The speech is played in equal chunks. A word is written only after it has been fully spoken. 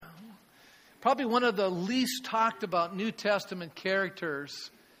Probably one of the least talked about New Testament characters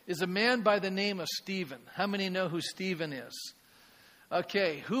is a man by the name of Stephen. How many know who Stephen is?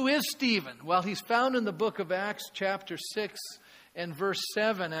 Okay, who is Stephen? Well, he's found in the book of Acts chapter 6 and verse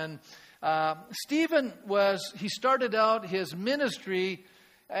 7. And Stephen he started out his ministry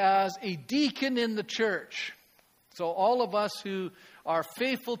as a deacon in the church. So all of us who are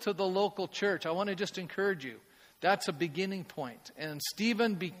faithful to the local church, I want to just encourage you. That's a beginning point. And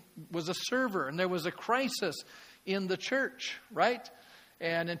Stephen was a server, and there was a crisis in the church, right?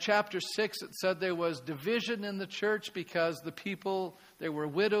 And in chapter 6, it said there was division in the church because there were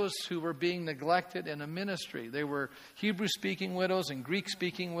widows who were being neglected in a ministry. There were Hebrew-speaking widows and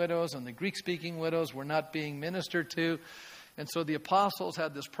Greek-speaking widows, and the Greek-speaking widows were not being ministered to. And so the apostles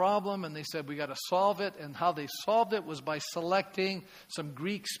had this problem, and they said, we got to solve it. And how they solved it was by selecting some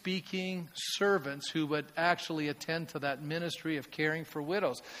Greek-speaking servants who would actually attend to that ministry of caring for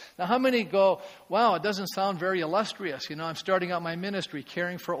widows. Now, how many go, wow, it doesn't sound very illustrious. I'm starting out my ministry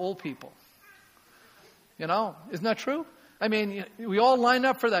caring for old people. Isn't that true? I mean, we all line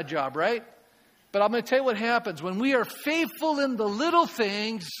up for that job, right? But I'm going to tell you what happens. When we are faithful in the little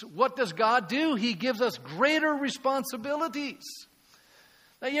things, what does God do? He gives us greater responsibilities.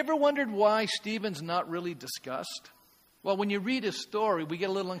 Now, you ever wondered why Stephen's not really discussed? Well, when you read his story, we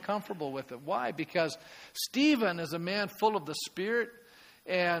get a little uncomfortable with it. Why? Because Stephen is a man full of the Spirit,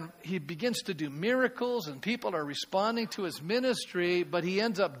 and he begins to do miracles, and people are responding to his ministry, but he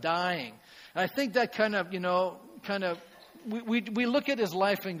ends up dying. And I think that we look at his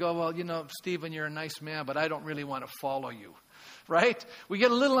life and go, well, Stephen, you're a nice man, but I don't really want to follow you, right? We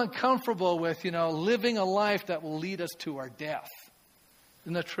get a little uncomfortable with, living a life that will lead us to our death.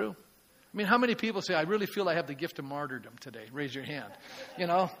 Isn't that true? I mean, how many people say, I really feel I have the gift of martyrdom today? Raise your hand.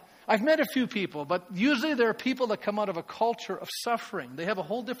 I've met a few people, but usually there are people that come out of a culture of suffering. They have a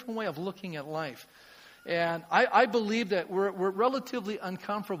whole different way of looking at life. And I believe that we're relatively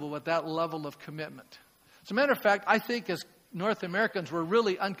uncomfortable with that level of commitment. As a matter of fact, I think as North Americans, we're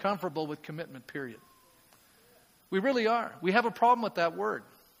really uncomfortable with commitment, period. We really are. We have a problem with that word.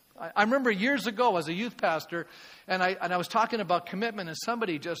 I remember years ago as a youth pastor, and I was talking about commitment, and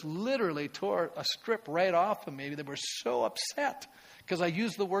somebody just literally tore a strip right off of me. They were so upset because I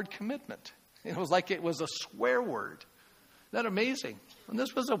used the word commitment. It was like it was a swear word. Isn't that amazing? And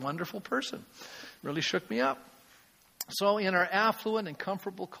this was a wonderful person. Really shook me up. So in our affluent and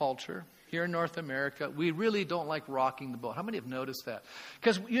comfortable culture here in North America, we really don't like rocking the boat. How many have noticed that?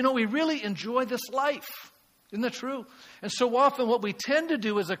 Because, we really enjoy this life. Isn't that true? And so often what we tend to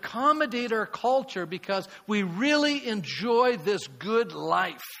do is accommodate our culture because we really enjoy this good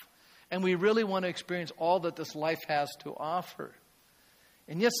life. And we really want to experience all that this life has to offer.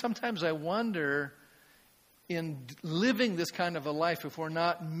 And yet sometimes I wonder, in living this kind of a life, if we're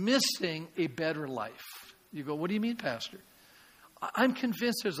not missing a better life. You go, what do you mean, Pastor? I'm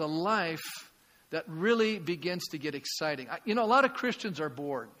convinced there's a life that really begins to get exciting. A lot of Christians are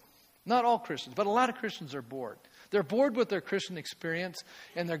bored. Not all Christians, but a lot of Christians are bored. They're bored with their Christian experience,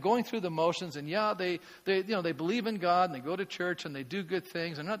 and they're going through the motions. And they believe in God, and they go to church, and they do good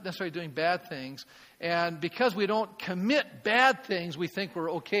things. They're not necessarily doing bad things. And because we don't commit bad things, we think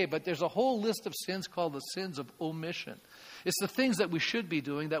we're okay. But there's a whole list of sins called the sins of omission. It's the things that we should be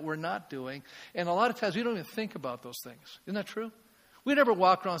doing that we're not doing. And a lot of times we don't even think about those things. Isn't that true? We never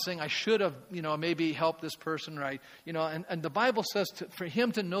walk around saying, I should have, maybe helped this person, right? And the Bible says for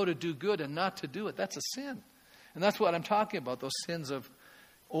him to know to do good and not to do it, that's a sin. And that's what I'm talking about, those sins of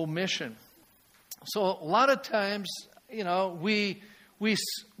omission. So a lot of times, we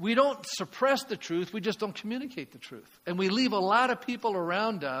don't suppress the truth, we just don't communicate the truth. And we leave a lot of people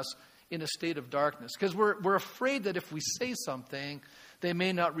around us in a state of darkness because we're afraid that if we say something, they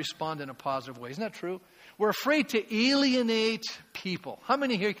may not respond in a positive way. Isn't that true? We're afraid to alienate people. How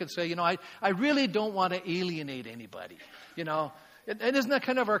many here could say, I really don't want to alienate anybody, And isn't that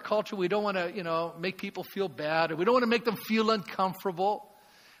kind of our culture? We don't want to, make people feel bad, or we don't want to make them feel uncomfortable.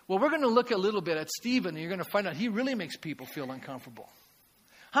 Well, we're going to look a little bit at Stephen, and you're going to find out he really makes people feel uncomfortable.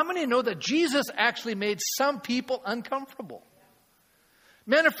 How many know that Jesus actually made some people uncomfortable?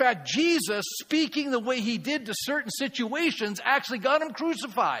 Matter of fact, Jesus, speaking the way he did to certain situations, actually got him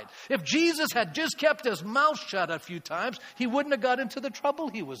crucified. If Jesus had just kept his mouth shut a few times, he wouldn't have got into the trouble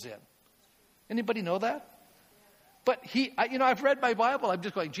he was in. Anybody know that? But I've read my Bible. I'm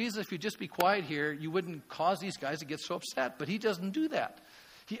just going, Jesus, if you just be quiet here, you wouldn't cause these guys to get so upset. But he doesn't do that.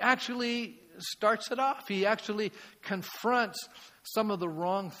 He actually starts it off. He actually confronts some of the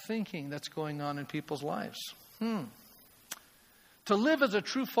wrong thinking that's going on in people's lives. To live as a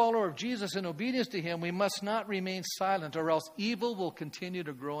true follower of Jesus in obedience to him, we must not remain silent, or else evil will continue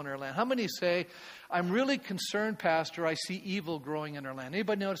to grow in our land. How many say, I'm really concerned, Pastor, I see evil growing in our land?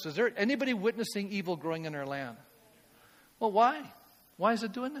 Anybody notice? Is there anybody witnessing evil growing in our land? Well, why? Why is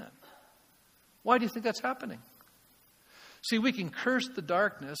it doing that? Why do you think that's happening? See, we can curse the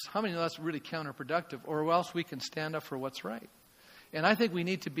darkness. How many know that's really counterproductive? Or else we can stand up for what's right. And I think we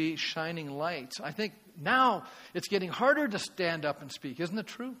need to be shining lights. I think now it's getting harder to stand up and speak. Isn't it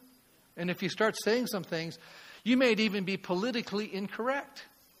true? And if you start saying some things, you may even be politically incorrect.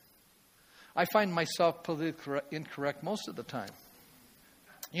 I find myself politically incorrect most of the time.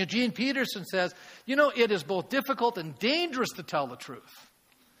 Eugene Peterson says, it is both difficult and dangerous to tell the truth.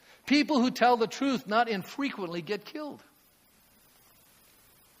 People who tell the truth not infrequently get killed.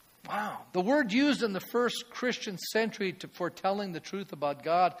 Wow. The word used in the first Christian century for telling the truth about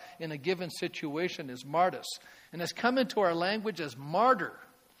God in a given situation is martyrs, and has come into our language as martyr,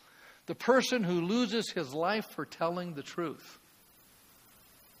 the person who loses his life for telling the truth.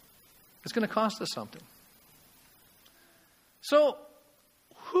 It's going to cost us something. So,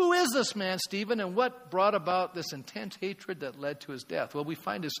 who is this man, Stephen, and what brought about this intense hatred that led to his death? Well, we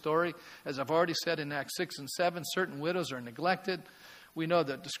find his story, as I've already said in Acts 6 and 7, certain widows are neglected. We know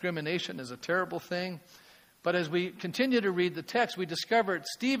that discrimination is a terrible thing. But as we continue to read the text, we discover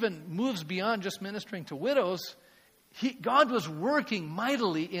Stephen moves beyond just ministering to widows. God was working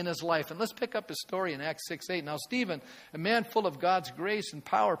mightily in his life. And let's pick up his story in Acts 6:8. Now Stephen, a man full of God's grace and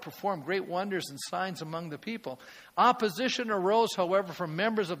power, performed great wonders and signs among the people. Opposition arose, however, from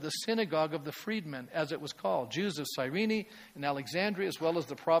members of the synagogue of the freedmen, as it was called, Jews of Cyrene and Alexandria, as well as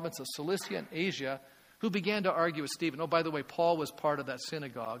the province of Cilicia and Asia, who began to argue with Stephen. Oh, by the way, Paul was part of that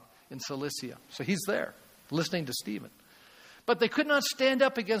synagogue in Cilicia. So he's there, listening to Stephen. But they could not stand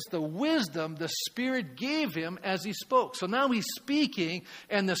up against the wisdom the Spirit gave him as he spoke. So now he's speaking,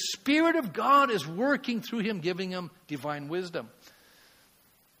 and the Spirit of God is working through him, giving him divine wisdom.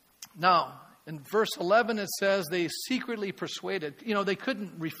 Now, in verse 11 it says they secretly persuaded. They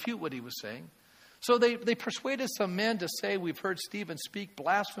couldn't refute what he was saying. So they persuaded some men to say, we've heard Stephen speak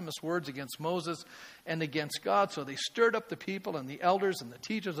blasphemous words against Moses and against God. So they stirred up the people and the elders and the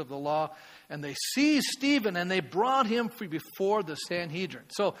teachers of the law, and they seized Stephen and they brought him before the Sanhedrin.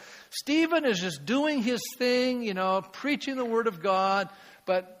 So Stephen is just doing his thing, preaching the word of God,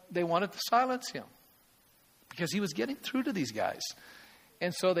 but they wanted to silence him because he was getting through to these guys.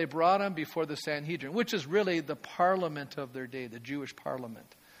 And so they brought him before the Sanhedrin, which is really the parliament of their day, the Jewish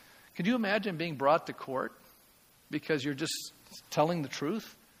parliament. Could you imagine being brought to court because you're just telling the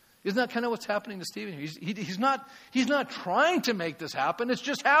truth? Isn't that kind of what's happening to Stephen? He's not trying to make this happen. It's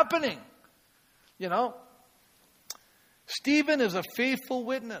just happening. Stephen is a faithful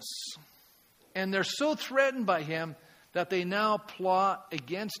witness. And they're so threatened by him that they now plot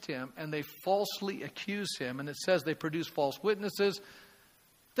against him and they falsely accuse him. And it says they produce false witnesses.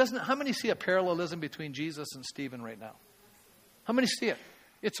 How many see a parallelism between Jesus and Stephen right now? How many see it?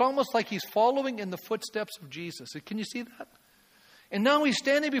 It's almost like he's following in the footsteps of Jesus. Can you see that? And now he's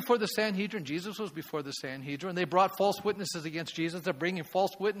standing before the Sanhedrin. Jesus was before the Sanhedrin. They brought false witnesses against Jesus. They're bringing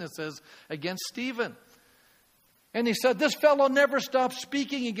false witnesses against Stephen. And he said, this fellow never stopped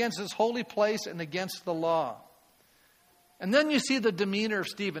speaking against his holy place and against the law. And then you see the demeanor of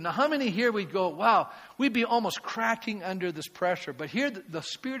Stephen. Now, how many here would go, wow, we'd be almost cracking under this pressure. But here the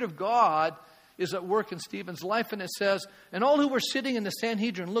Spirit of God is at work in Stephen's life. And it says, and all who were sitting in the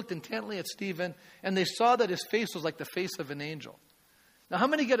Sanhedrin looked intently at Stephen, and they saw that his face was like the face of an angel. Now, how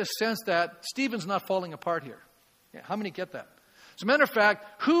many get a sense that Stephen's not falling apart here? Yeah, how many get that? As a matter of fact,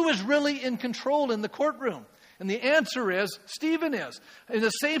 who is really in control in the courtroom? And the answer is, Stephen is. And the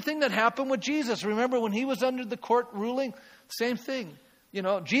same thing that happened with Jesus. Remember when he was under the court ruling? Same thing.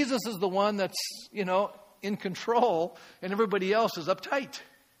 Jesus is the one that's, in control, and everybody else is uptight.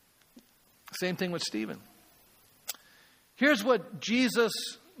 Same thing with Stephen. Here's what Jesus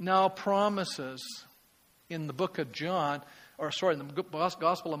now promises in the book of John, in the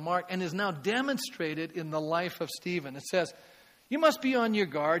Gospel of Mark, and is now demonstrated in the life of Stephen. It says, you must be on your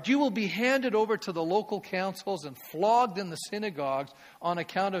guard. You will be handed over to the local councils and flogged in the synagogues. On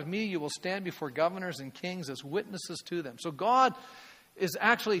account of me, you will stand before governors and kings as witnesses to them. So God is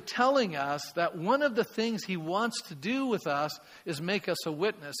actually telling us that one of the things he wants to do with us is make us a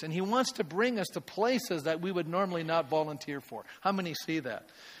witness. And he wants to bring us to places that we would normally not volunteer for. How many see that?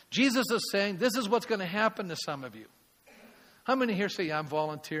 Jesus is saying, this is what's going to happen to some of you. How many here say, yeah, I'm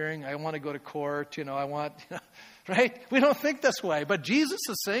volunteering, I want to go to court, I want, right? We don't think this way. But Jesus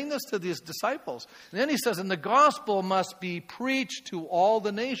is saying this to these disciples. And then he says, and the gospel must be preached to all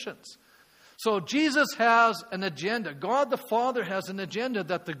the nations. So Jesus has an agenda. God the Father has an agenda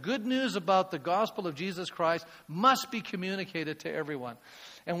that the good news about the gospel of Jesus Christ must be communicated to everyone.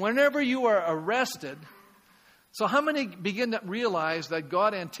 And whenever you are arrested, so how many begin to realize that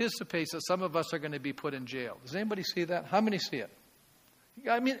God anticipates that some of us are going to be put in jail? Does anybody see that? How many see it?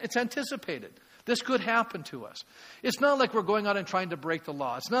 I mean, it's anticipated. This could happen to us. It's not like we're going out and trying to break the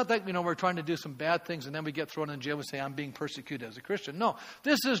law. It's not like, we're trying to do some bad things and then we get thrown in jail and say, I'm being persecuted as a Christian. No,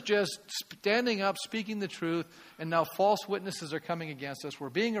 this is just standing up, speaking the truth, and now false witnesses are coming against us.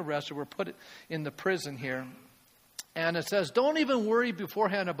 We're being arrested. We're put in the prison here. And it says, don't even worry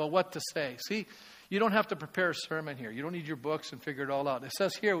beforehand about what to say. See, you don't have to prepare a sermon here. You don't need your books and figure it all out. It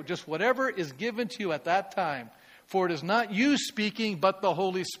says here, just whatever is given to you at that time, for it is not you speaking, but the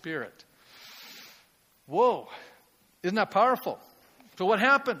Holy Spirit. Whoa, isn't that powerful? So what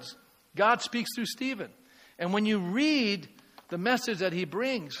happens? God speaks through Stephen. And when you read the message that he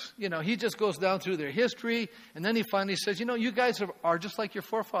brings, he just goes down through their history. And then he finally says, you guys are just like your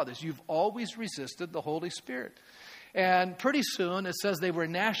forefathers. You've always resisted the Holy Spirit. And pretty soon it says they were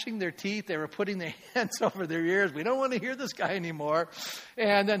gnashing their teeth. They were putting their hands over their ears. We don't want to hear this guy anymore.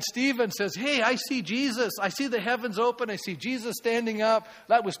 And then Stephen says, hey, I see Jesus. I see the heavens open. I see Jesus standing up.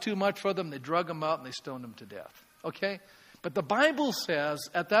 That was too much for them. They drug him out and they stoned him to death. Okay? But the Bible says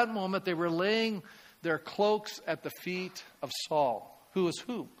at that moment they were laying their cloaks at the feet of Saul. Who is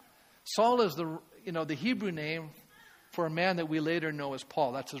who? Saul is the Hebrew name for a man that we later know as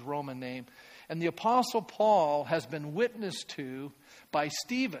Paul. That's his Roman name. And the Apostle Paul has been witnessed to by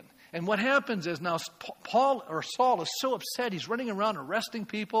Stephen. And what happens is now Saul is so upset. He's running around arresting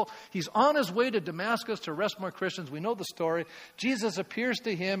people. He's on his way to Damascus to arrest more Christians. We know the story. Jesus appears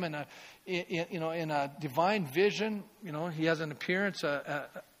to him in a divine vision. He has an appearance, a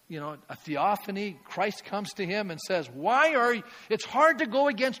theophany. Christ comes to him and says, it's hard to go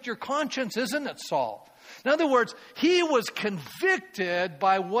against your conscience, isn't it, Saul? In other words, he was convicted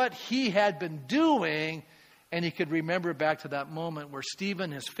by what he had been doing, and he could remember back to that moment where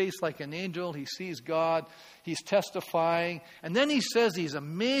Stephen, his face like an angel, he sees God, he's testifying, and then he says these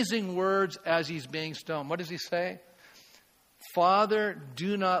amazing words as he's being stoned. What does he say? Father,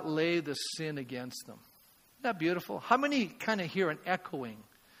 do not lay the sin against them. Isn't that beautiful? How many kind of hear an echoing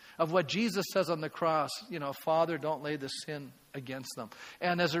of what Jesus says on the cross? Father, don't lay the sin against them.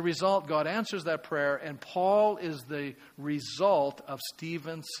 And as a result, God answers that prayer, and Paul is the result of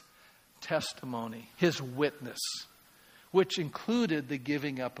Stephen's testimony, his witness, which included the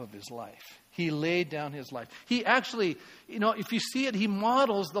giving up of his life. He laid down his life. He actually, if you see it, he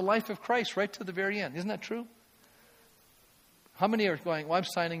models the life of Christ right to the very end. Isn't that true? How many are going, well, I'm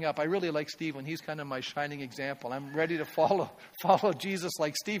signing up. I really like Stephen. He's kind of my shining example. I'm ready to follow Jesus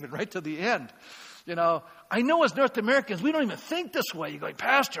like Stephen right to the end. I know as North Americans, we don't even think this way. You're going,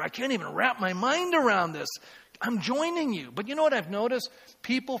 Pastor, I can't even wrap my mind around this. I'm joining you. But you know what I've noticed?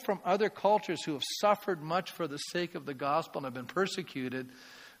 People from other cultures who have suffered much for the sake of the gospel and have been persecuted,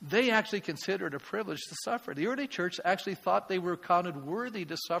 they actually consider it a privilege to suffer. The early church actually thought they were counted worthy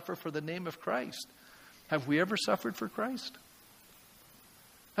to suffer for the name of Christ. Have we ever suffered for Christ?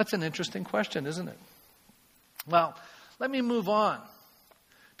 That's an interesting question, isn't it? Well, let me move on.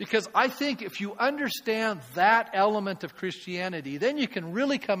 Because I think if you understand that element of Christianity, then you can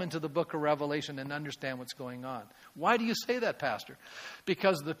really come into the book of Revelation and understand what's going on. Why do you say that, Pastor?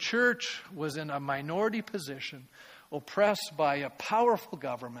 Because the church was in a minority position, oppressed by a powerful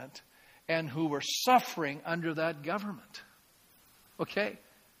government, and who were suffering under that government. Okay?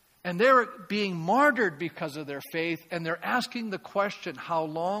 And they're being martyred because of their faith, and they're asking the question, how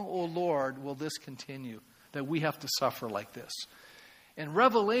long, O Lord, will this continue, that we have to suffer like this? And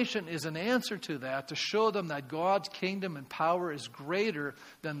Revelation is an answer to that, to show them that God's kingdom and power is greater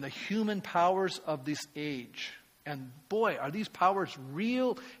than the human powers of this age. And boy, are these powers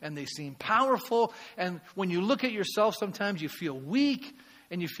real, and they seem powerful. And when you look at yourself, sometimes you feel weak,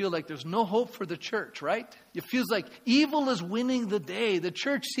 and you feel like there's no hope for the church, right? It feels like evil is winning the day. The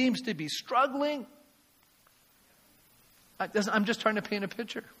church seems to be struggling. I'm just trying to paint a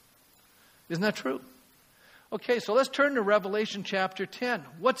picture. Isn't that true? Okay, so let's turn to Revelation chapter 10.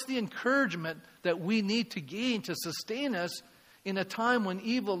 What's the encouragement that we need to gain to sustain us in a time when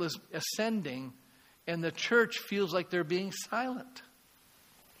evil is ascending and the church feels like they're being silent?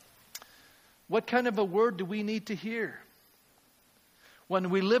 What kind of a word do we need to hear? When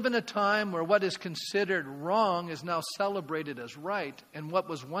we live in a time where what is considered wrong is now celebrated as right, and what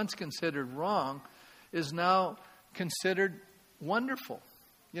was once considered wrong is now considered wonderful.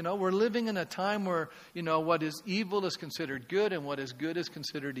 We're living in a time where, what is evil is considered good and what is good is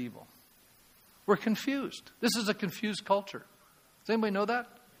considered evil. We're confused. This is a confused culture. Does anybody know that?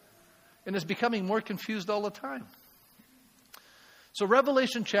 and is becoming more confused all the time. So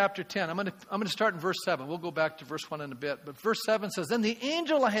Revelation chapter 10, I'm going to start in verse 7. We'll go back to verse 1 in a bit. But verse 7 says, "Then the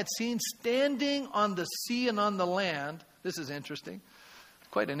angel I had seen standing on the sea and on the land," this is interesting,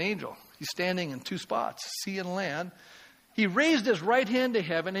 quite an angel. He's standing in two spots, sea and land. "He raised his right hand to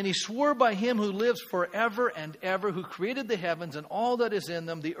heaven, and he swore by him who lives forever and ever, who created the heavens and all that is in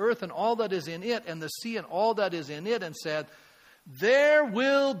them, the earth and all that is in it, and the sea and all that is in it, and said, there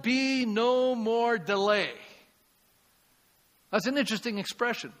will be no more delay." That's an interesting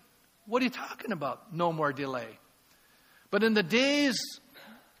expression. What are you talking about? No more delay. "But in the days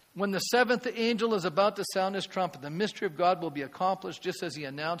when the seventh angel is about to sound his trumpet, the mystery of God will be accomplished, just as he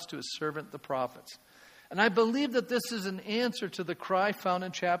announced to his servant the prophets." And I believe that this is an answer to the cry found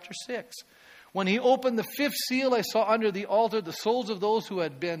in chapter 6. "When he opened the fifth seal, I saw under the altar the souls of those who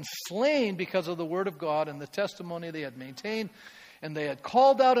had been slain because of the word of God and the testimony they had maintained. And they had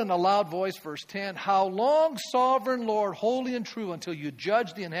called out in a loud voice," verse 10, "How long, sovereign Lord, holy and true, until you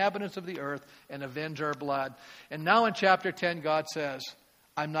judge the inhabitants of the earth and avenge our blood?" And now in chapter 10, God says,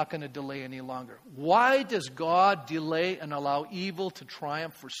 "I'm not going to delay any longer." Why does God delay and allow evil to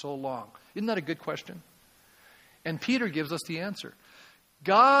triumph for so long? Isn't that a good question? And Peter gives us the answer.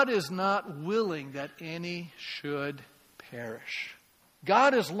 God is not willing that any should perish.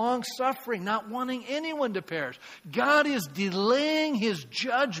 God is long-suffering, not wanting anyone to perish. God is delaying his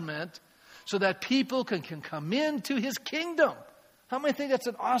judgment so that people can come into his kingdom. How many think that's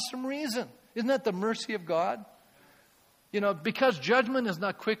an awesome reason? Isn't that the mercy of God? Because judgment is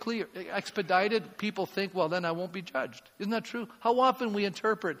not quickly expedited, people think, well, then I won't be judged. Isn't that true? How often we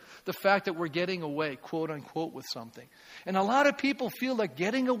interpret the fact that we're getting away, quote unquote, with something. And a lot of people feel like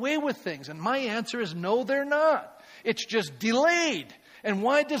getting away with things. And my answer is no, they're not. It's just delayed. And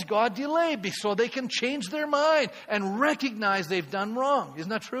why does God delay? So they can change their mind and recognize they've done wrong. Isn't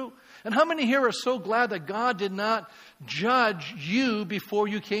that true? And how many here are so glad that God did not judge you before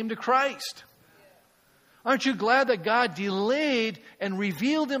you came to Christ? Aren't you glad that God delayed and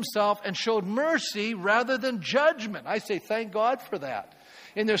revealed himself and showed mercy rather than judgment? I say thank God for that.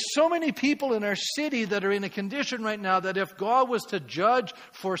 And there's so many people in our city that are in a condition right now that if God was to judge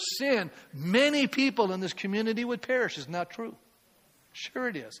for sin, many people in this community would perish. Isn't that true? Sure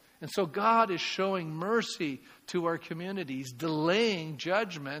it is. And so God is showing mercy to our communities, delaying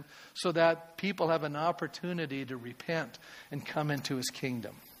judgment so that people have an opportunity to repent and come into his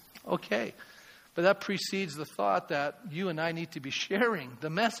kingdom. Okay. But that precedes the thought that you and I need to be sharing the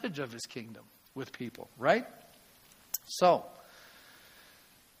message of his kingdom with people, right? So,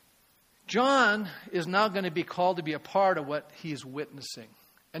 John is now going to be called to be a part of what he's witnessing.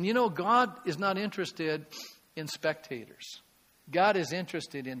 And God is not interested in spectators. God is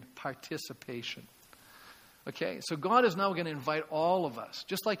interested in participation. Okay, so God is now going to invite all of us,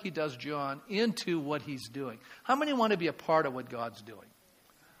 just like he does John, into what he's doing. How many want to be a part of what God's doing?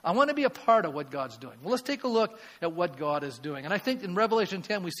 I want to be a part of what God's doing. Well, let's take a look at what God is doing. And I think in Revelation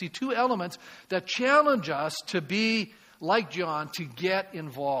 10, we see two elements that challenge us to be like John, to get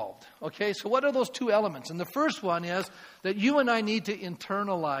involved. Okay, so what are those two elements? And the first one is that you and I need to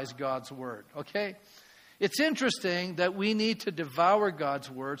internalize God's word. Okay? It's interesting that we need to devour God's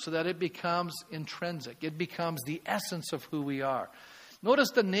word so that it becomes intrinsic. It becomes the essence of who we are.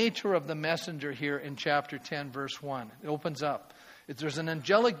 Notice the nature of the messenger here in chapter 10, verse 1. It opens up. There's an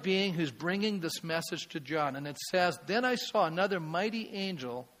angelic being who's bringing this message to John. And it says, "Then I saw another mighty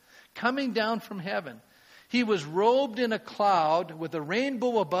angel coming down from heaven. He was robed in a cloud with a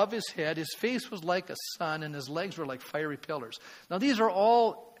rainbow above his head. His face was like a sun, and his legs were like fiery pillars." Now, these are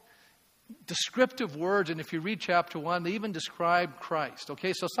all descriptive words, and if you read chapter 1, they even describe Christ.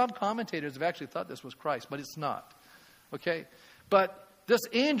 Okay, so some commentators have actually thought this was Christ, but it's not. Okay, but this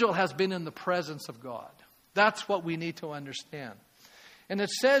angel has been in the presence of God. That's what we need to understand. And it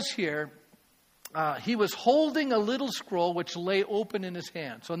says here, he was holding a little scroll which lay open in his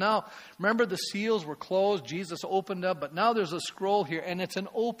hand. So now, remember the seals were closed, Jesus opened up, but now there's a scroll here, and it's an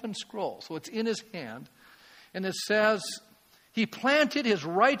open scroll. So it's in his hand, and it says, he planted his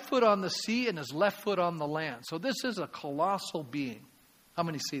right foot on the sea and his left foot on the land. So this is a colossal being. How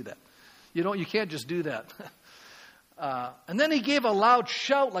many see that? You can't just do that. And then he gave a loud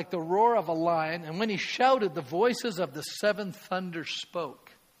shout like the roar of a lion. And when he shouted, the voices of the seven thunders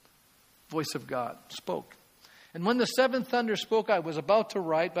spoke. Voice of God spoke. And when the seven thunders spoke, I was about to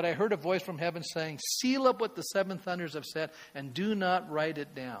write, but I heard a voice from heaven saying, "Seal up what the seven thunders have said and do not write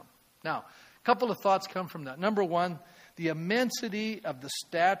it down." Now, a couple of thoughts come from that. Number one, the immensity of the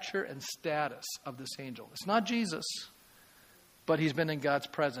stature and status of this angel. It's not Jesus, but he's been in God's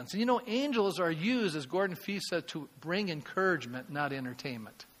presence. And angels are used, as Gordon Fee said, to bring encouragement, not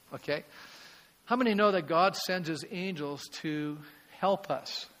entertainment. Okay? How many know that God sends his angels to help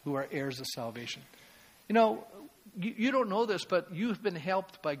us who are heirs of salvation? You know, you don't know this, but you've been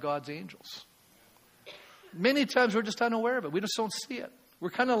helped by God's angels. Many times we're just unaware of it. We just don't see it. We're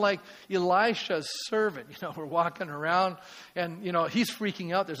kind of like Elisha's servant. You know, we're walking around and, you know, he's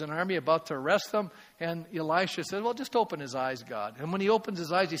freaking out. There's an army about to arrest him. And Elisha says, well, just open his eyes, God. And when he opens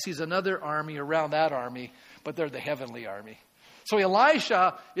his eyes, he sees another army around that army, but they're the heavenly army. So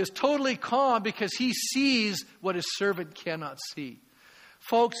Elisha is totally calm because he sees what his servant cannot see.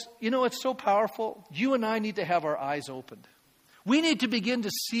 Folks, you know, it's so powerful. You and I need to have our eyes opened. We need to begin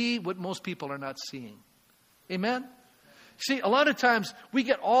to see what most people are not seeing. Amen? See, a lot of times we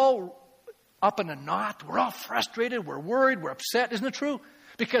get all up in a knot. We're all frustrated. We're worried. We're upset. Isn't it true?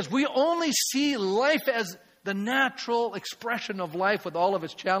 Because we only see life as the natural expression of life with all of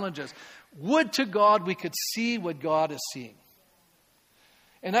its challenges. Would to God we could see what God is seeing.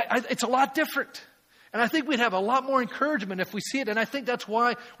 And it's a lot different. And I think we'd have a lot more encouragement if we see it. And I think that's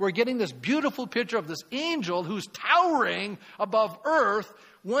why we're getting this beautiful picture of this angel who's towering above earth,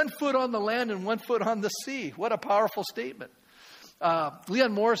 1 foot on the land and 1 foot on the sea. What a powerful statement.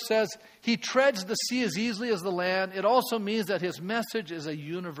 Leon Morris says, he treads the sea as easily as the land. It also means that his message is a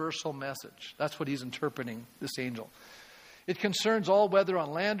universal message. That's what he's interpreting, this angel. It concerns all, whether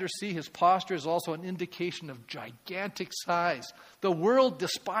on land or sea. His posture is also an indication of gigantic size. The world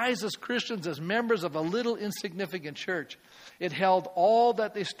despises Christians as members of a little insignificant church. It held all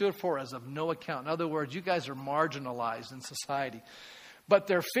that they stood for as of no account. In other words, you guys are marginalized in society. But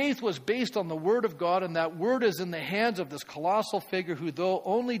their faith was based on the Word of God, and that Word is in the hands of this colossal figure who, though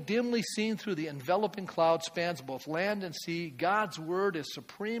only dimly seen through the enveloping cloud, spans both land and sea. God's Word is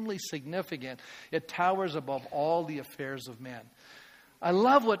supremely significant. It towers above all the affairs of men. I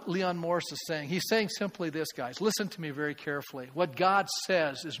love what Leon Morris is saying. He's saying simply this, guys. Listen to me very carefully. What God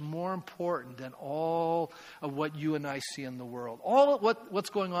says is more important than all of what you and I see in the world. All of what's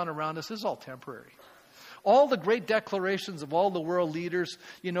going on around us is all temporary. All the great declarations of all the world leaders,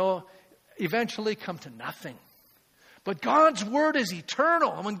 you know, eventually come to nothing. But God's word is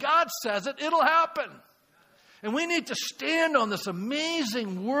eternal. And when God says it, it'll happen. And we need to stand on this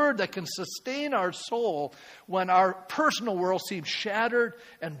amazing word that can sustain our soul when our personal world seems shattered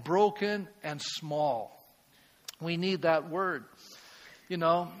and broken and small. We need that word. You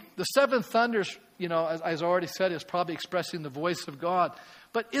know, the seven thunders, you know, as I already said, is probably expressing the voice of God.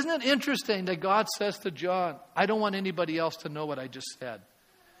 But isn't it interesting that God says to John, I don't want anybody else to know what I just said.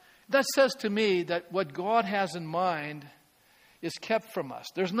 That says to me that what God has in mind is kept from us.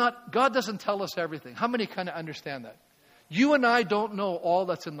 God doesn't tell us everything. How many kind of understand that? You and I don't know all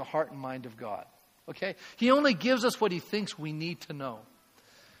that's in the heart and mind of God. Okay? He only gives us what he thinks we need to know.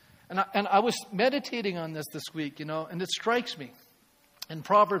 And I was meditating on this week, you know, and it strikes me. In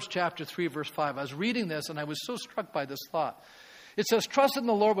Proverbs chapter 3, verse 5, I was reading this and I was so struck by this thought. It says, trust in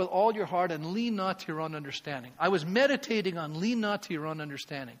the Lord with all your heart and lean not to your own understanding. I was meditating on lean not to your own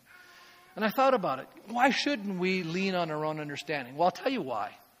understanding. And I thought about it. Why shouldn't we lean on our own understanding? Well, I'll tell you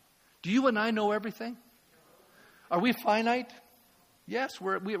why. Do you and I know everything? Are we finite? Yes,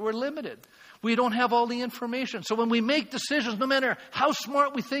 we're limited. We don't have all the information. So when we make decisions, no matter how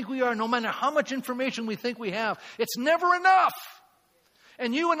smart we think we are, no matter how much information we think we have, it's never enough.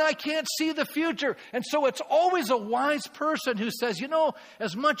 And you and I can't see the future. And so it's always a wise person who says, you know,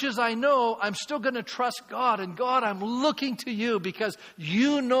 as much as I know, I'm still going to trust God. And God, I'm looking to you because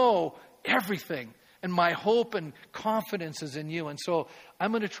you know everything. And my hope and confidence is in you. And so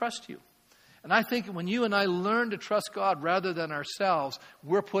I'm going to trust you. And I think when you and I learn to trust God rather than ourselves,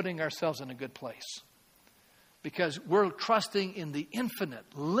 we're putting ourselves in a good place. Because we're trusting in the infinite,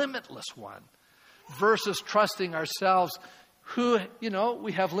 limitless one versus trusting ourselves who, you know,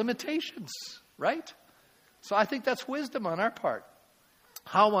 we have limitations, right? So I think that's wisdom on our part.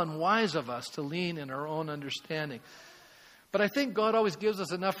 How unwise of us to lean in our own understanding. But I think God always gives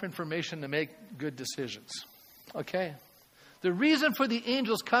us enough information to make good decisions. Okay? The reason for the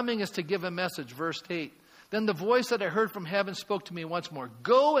angel's coming is to give a message. Verse 8. Then the voice that I heard from heaven spoke to me once more.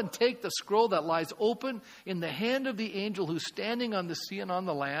 Go and take the scroll that lies open in the hand of the angel who's standing on the sea and on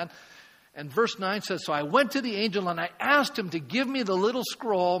the land. And verse 9 says, so I went to the angel and I asked him to give me the little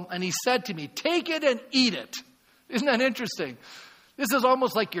scroll. And he said to me, take it and eat it. Isn't that interesting? This is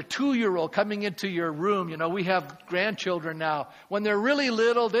almost like your 2-year-old coming into your room. You know, we have grandchildren now. When they're really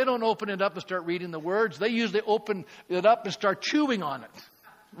little, they don't open it up and start reading the words. They usually open it up and start chewing on it.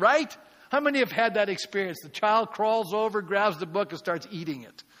 Right? How many have had that experience? The child crawls over, grabs the book, and starts eating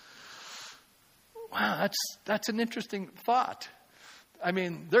it. Wow, that's an interesting thought. I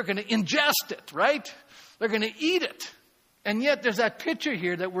mean, they're going to ingest it, right? They're going to eat it. And yet there's that picture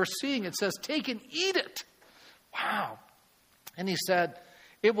here that we're seeing. It says, take and eat it. Wow. And he said,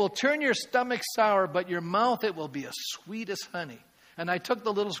 it will turn your stomach sour, but your mouth, it will be as sweet as honey. And I took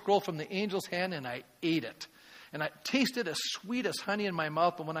the little scroll from the angel's hand and I ate it. And I tasted as sweet as honey in my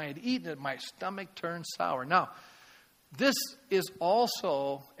mouth, but when I had eaten it, my stomach turned sour. Now, this is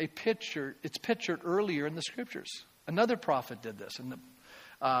also a picture. It's pictured earlier in the Scriptures. Another prophet did this. And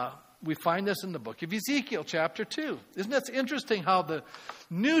we find this in the book of Ezekiel, chapter 2. Isn't it interesting how the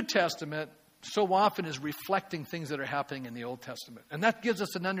New Testament so often is reflecting things that are happening in the Old Testament? And that gives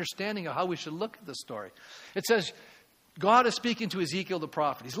us an understanding of how we should look at the story. It says, God is speaking to Ezekiel the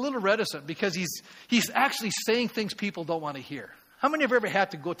prophet. He's a little reticent because he's actually saying things people don't want to hear. How many have ever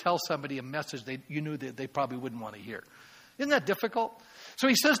had to go tell somebody a message you knew that they probably wouldn't want to hear? Isn't that difficult? So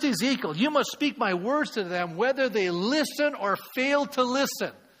he says to Ezekiel, you must speak my words to them whether they listen or fail to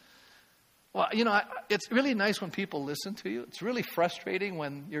listen. Well, it's really nice when people listen to you. It's really frustrating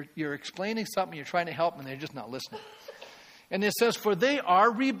when you're explaining something, you're trying to help them, and they're just not listening. And it says, for they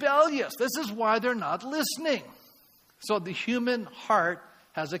are rebellious. This is why they're not listening. So the human heart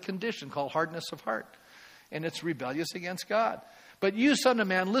has a condition called hardness of heart. And it's rebellious against God. But you, son of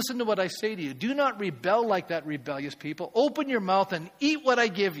man, listen to what I say to you. Do not rebel like that rebellious people. Open your mouth and eat what I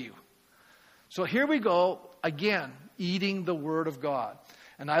give you. So here we go, again, eating the word of God.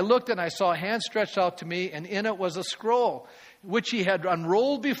 And I looked and I saw a hand stretched out to me, and in it was a scroll, which he had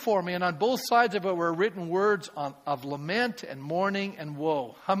unrolled before me. And on both sides of it were written words of lament and mourning and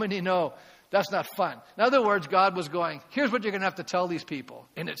woe. How many know that's not fun? In other words, God was going, here's what you're going to have to tell these people.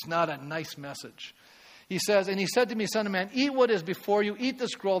 And it's not a nice message. He says, and he said to me, son of man, eat what is before you, eat the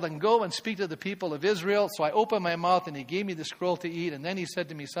scroll, then go and speak to the people of Israel. So I opened my mouth and he gave me the scroll to eat. And then he said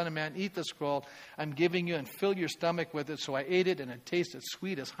to me, son of man, eat the scroll I'm giving you and fill your stomach with it. So I ate it and it tasted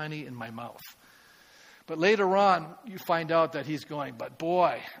sweet as honey in my mouth. But later on, you find out that he's going, but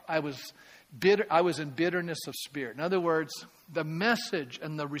boy, I was bitter. I was in bitterness of spirit. In other words, the message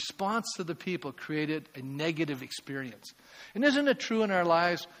and the response to the people created a negative experience. And isn't it true in our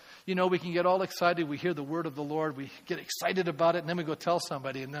lives? We can get all excited. We hear the word of the Lord. We get excited about it. And then we go tell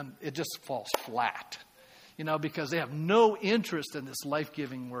somebody. And then it just falls flat. Because they have no interest in this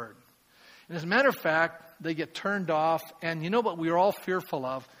life-giving word. And as a matter of fact, they get turned off. And you know what we're all fearful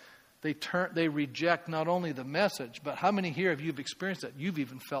of? They reject not only the message, but how many here have you experienced that? You've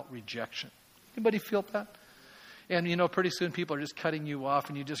even felt rejection. Anybody feel that? And pretty soon people are just cutting you off.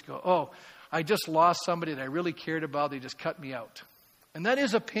 And you just go, oh, I just lost somebody that I really cared about. They just cut me out. And that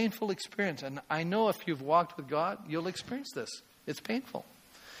is a painful experience. And I know if you've walked with God, you'll experience this. It's painful.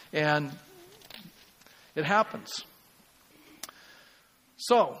 And it happens.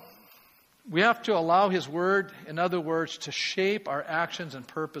 So, we have to allow His Word, in other words, to shape our actions and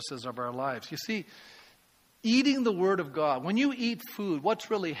purposes of our lives. You see, eating the Word of God, when you eat food,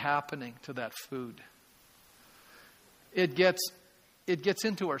 what's really happening to that food? It gets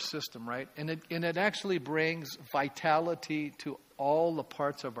into our system, right? And it actually brings vitality to all the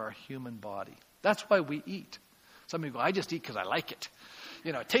parts of our human body. That's why we eat. Some people go, I just eat because I like it.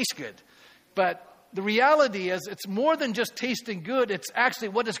 It tastes good. But the reality is it's more than just tasting good. It's actually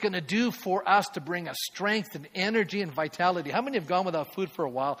what it's going to do for us to bring us strength and energy and vitality. How many have gone without food for a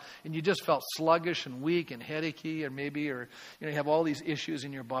while and you just felt sluggish and weak and headachy or you have all these issues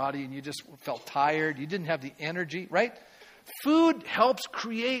in your body and you just felt tired. You didn't have the energy, right? Food helps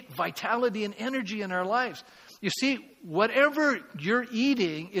create vitality and energy in our lives. You see, whatever you're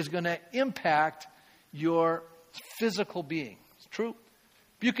eating is going to impact your physical being. It's true.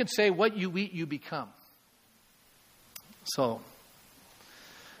 You can say what you eat, you become. So,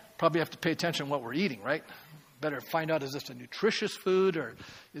 probably have to pay attention to what we're eating, right? Better find out, is this a nutritious food or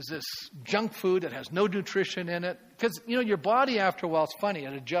is this junk food that has no nutrition in it? Because, your body after a while, it's funny,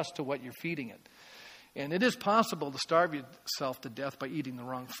 it adjusts to what you're feeding it. And it is possible to starve yourself to death by eating the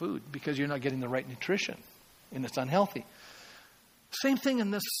wrong food because you're not getting the right nutrition and it's unhealthy. Same thing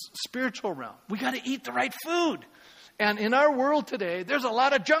in this spiritual realm. We got to eat the right food. And in our world today, there's a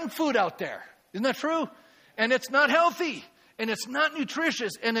lot of junk food out there. Isn't that true? And it's not healthy and it's not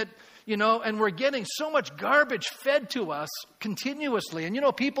nutritious and and we're getting so much garbage fed to us continuously.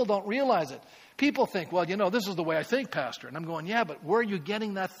 And people don't realize it. People think, well, this is the way I think, Pastor. And I'm going, yeah, but where are you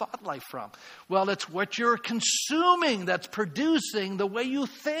getting that thought life from? Well, it's what you're consuming that's producing the way you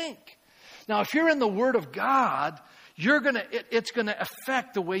think. Now, if you're in the Word of God, it's going to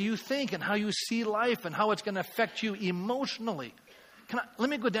affect the way you think and how you see life and how it's going to affect you emotionally. Let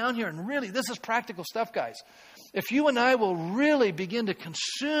me go down here and really, this is practical stuff, guys. If you and I will really begin to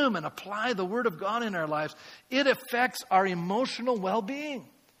consume and apply the Word of God in our lives, it affects our emotional well-being.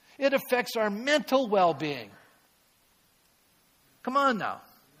 It affects our mental well-being. Come on now.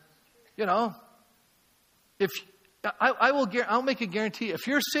 You know, if I'll make a guarantee. If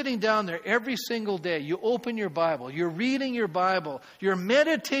you're sitting down there every single day, you open your Bible, you're reading your Bible, you're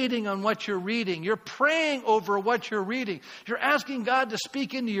meditating on what you're reading, you're praying over what you're reading, you're asking God to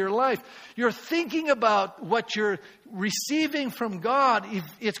speak into your life, you're thinking about what you're receiving from God,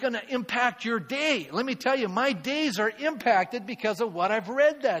 it's going to impact your day. Let me tell you, my days are impacted because of what I've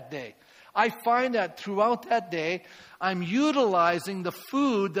read that day. I find that throughout that day, I'm utilizing the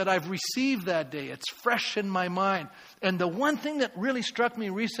food that I've received that day. It's fresh in my mind. And the one thing that really struck me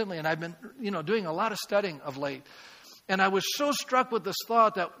recently, and I've been, doing a lot of studying of late, and I was so struck with this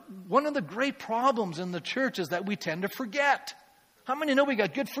thought that one of the great problems in the church is that we tend to forget. How many know we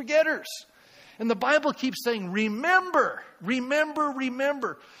got good forgetters? And the Bible keeps saying, remember, remember,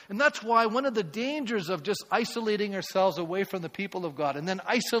 remember. And that's why one of the dangers of just isolating ourselves away from the people of God and then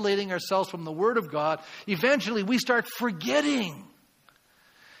isolating ourselves from the Word of God, eventually we start forgetting.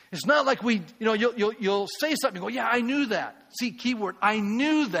 It's not like you'll say something and go, yeah, I knew that. See, keyword, I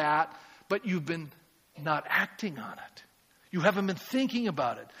knew that, but you've been not acting on it. You haven't been thinking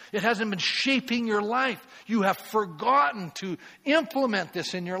about it. It hasn't been shaping your life. You have forgotten to implement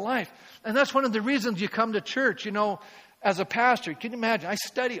this in your life. And that's one of the reasons you come to church. As a pastor, can you imagine? I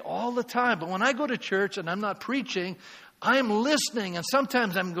study all the time. But when I go to church and I'm not preaching, I'm listening. And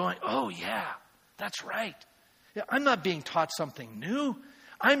sometimes I'm going, oh, yeah, that's right. Yeah, I'm not being taught something new.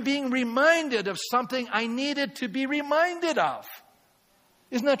 I'm being reminded of something I needed to be reminded of.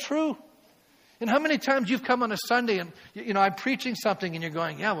 Isn't that true? And how many times you've come on a Sunday and, I'm preaching something and you're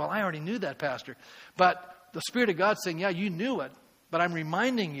going, yeah, well, I already knew that, Pastor. But the Spirit of God's saying, yeah, you knew it, but I'm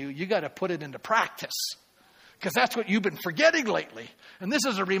reminding you, you got to put it into practice. Because that's what you've been forgetting lately. And this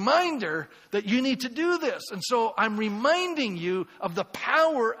is a reminder that you need to do this. And so I'm reminding you of the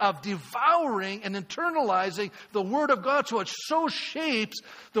power of devouring and internalizing the Word of God so it so shapes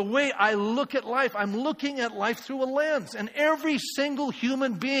the way I look at life. I'm looking at life through a lens. And every single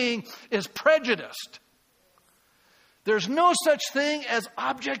human being is prejudiced. There's no such thing as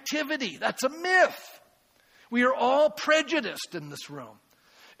objectivity. That's a myth. We are all prejudiced in this room.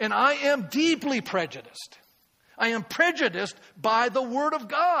 And I am deeply prejudiced. I am prejudiced by the Word of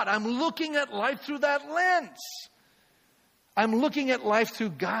God. I'm looking at life through that lens. I'm looking at life through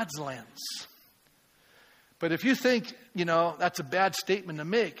God's lens. But if you think, that's a bad statement to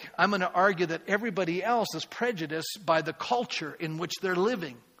make, I'm going to argue that everybody else is prejudiced by the culture in which they're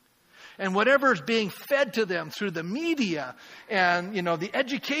living. And whatever is being fed to them through the media and, the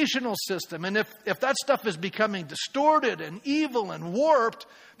educational system. And if that stuff is becoming distorted and evil and warped,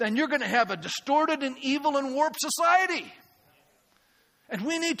 then you're going to have a distorted and evil and warped society. And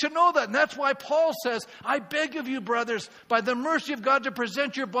we need to know that. And that's why Paul says, I beg of you, brothers, by the mercy of God, to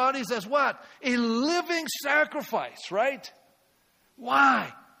present your bodies as what? A living sacrifice, right?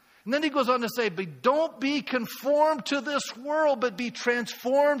 Why? And then he goes on to say, but don't be conformed to this world, but be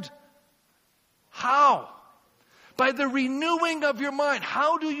transformed. How? By the renewing of your mind.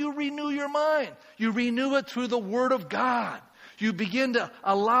 How do you renew your mind? You renew it through the Word of God. You begin to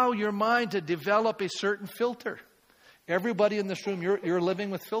allow your mind to develop a certain filter. Everybody in this room, you're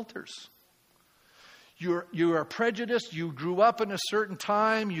living with filters. You are prejudiced. You grew up in a certain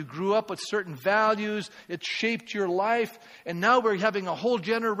time. You grew up with certain values. It shaped your life. And now we're having a whole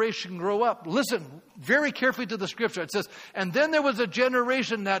generation grow up. Listen very carefully to the scripture. It says, and then there was a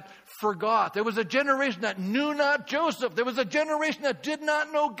generation that forgot. There was a generation that knew not Joseph. There was a generation that did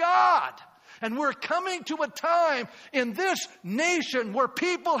not know God. And we're coming to a time in this nation where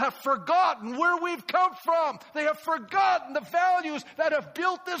people have forgotten where we've come from. They have forgotten the values that have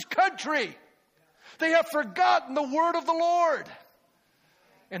built this country. They have forgotten the word of the Lord.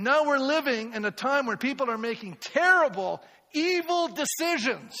 And now we're living in a time where people are making terrible, evil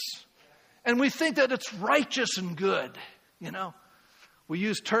decisions. And we think that it's righteous and good, We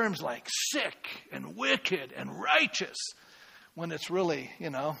use terms like sick and wicked and righteous when it's really,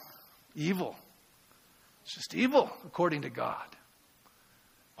 evil. It's just evil according to God.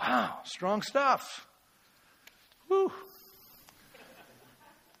 Wow, strong stuff. Whew.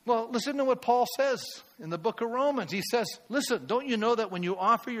 Well, listen to what Paul says in the book of Romans. He says, listen, don't you know that when you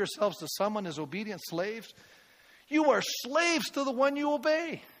offer yourselves to someone as obedient slaves, you are slaves to the one you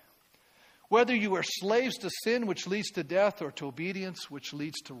obey? Whether you are slaves to sin, which leads to death, or to obedience, which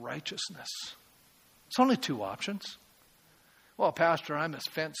leads to righteousness. It's only two options. Well, Pastor, I'm a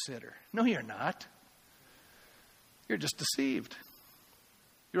fence sitter. No, you're not. You're just deceived.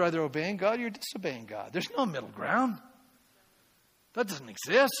 You're either obeying God or you're disobeying God. There's no middle ground. That doesn't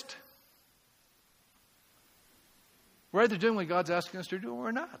exist. We're either doing what God's asking us to do or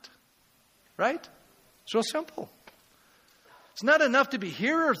we're not. Right? It's real simple. It's not enough to be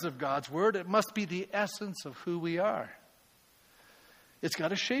hearers of God's word. It must be the essence of who we are. It's got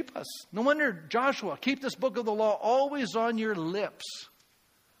to shape us. No wonder Joshua, keep this book of the law always on your lips.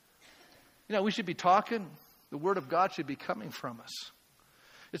 You know, we should be talking. The word of God should be coming from us.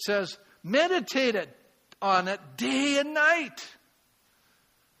 It says, meditate on it day and night.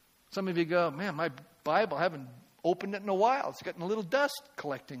 Some of you go, man, my Bible, I haven't opened it in a while. It's getting a little dust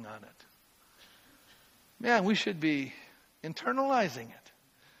collecting on it. Man, we should be internalizing it.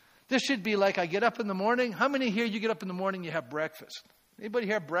 This should be like I get up in the morning. How many here, you get up in the morning, you have breakfast? Anybody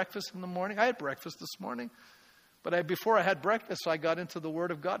have breakfast in the morning? I had breakfast this morning. But before I had breakfast, I got into the Word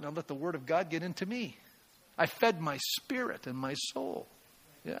of God. And I let the Word of God get into me. I fed my spirit and my soul.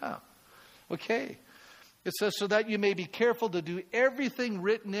 Yeah. Okay. It says, so that you may be careful to do everything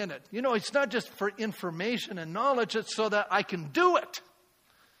written in it. You know, it's not just for information and knowledge. It's so that I can do it.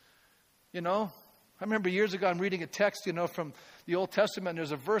 You know, I remember years ago, I'm reading a text, from the Old Testament. And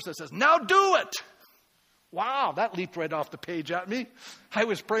there's a verse that says, now do it. Wow, that leaped right off the page at me. I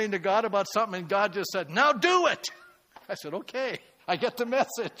was praying to God about something and God just said, now do it. I said, okay, I get the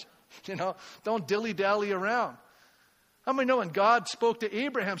message. Don't dilly-dally around. How many know when God spoke to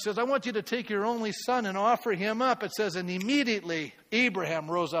Abraham, says, I want you to take your only son and offer him up. It says, and immediately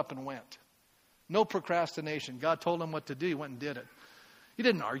Abraham rose up and went. No procrastination. God told him what to do. He went and did it. He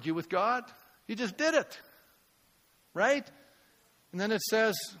didn't argue with God. He just did it. Right? And then it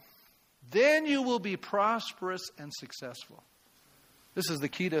says, then you will be prosperous and successful. This is the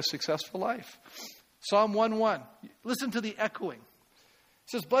key to a successful life. Psalm 1:1. Listen to the echoing.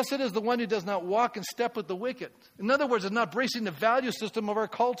 It says, blessed is the one who does not walk in step with the wicked. In other words, it's not bracing the value system of our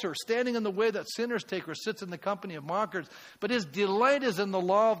culture, standing in the way that sinners take, or sits in the company of mockers. But his delight is in the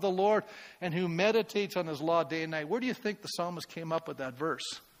law of the Lord, and who meditates on his law day and night. Where do you think the psalmist came up with that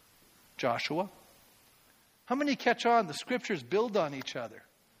verse? Joshua. How many catch on? The scriptures build on each other.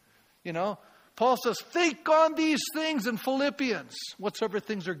 Paul says, think on these things in Philippians. Whatsoever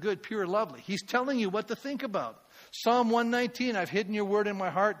things are good, pure, lovely. He's telling you what to think about. Psalm 119, I've hidden your word in my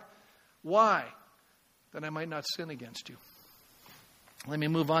heart. Why? That I might not sin against you. Let me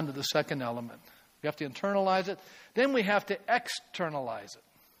move on to the second element. We have to internalize it. Then we have to externalize it.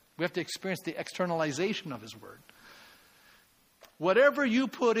 We have to experience the externalization of his word. Whatever you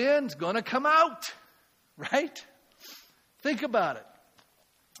put in is going to come out. Right? Think about it.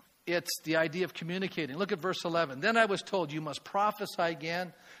 It's the idea of communicating. Look at verse 11. Then I was told, you must prophesy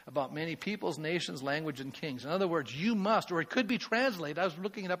again about many peoples, nations, language, and kings. In other words, you must, or it could be translated. I was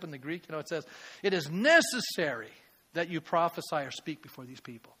looking it up in the Greek. It says, it is necessary that you prophesy or speak before these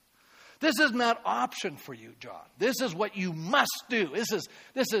people. This is not option for you, John. This is what you must do. This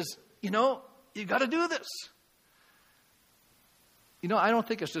is, you got to do this. I don't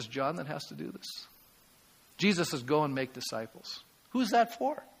think it's just John that has to do this. Jesus says, go and make disciples. Who's that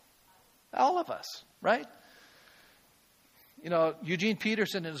for? All of us, right? Eugene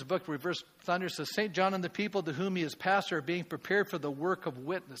Peterson in his book, Reverse Thunder, says, St. John and the people to whom he is pastor are being prepared for the work of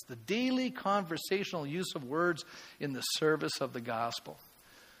witness, the daily conversational use of words in the service of the gospel.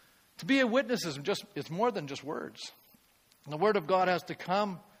 To be a witness is more than just words. The word of God has to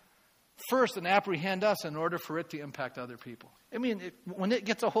come first and apprehend us in order for it to impact other people. I mean, when it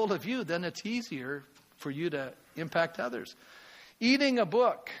gets a hold of you, then it's easier for you to impact others. Eating a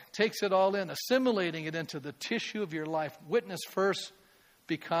book takes it all in, assimilating it into the tissue of your life. Witnesses first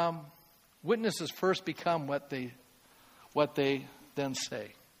become what they then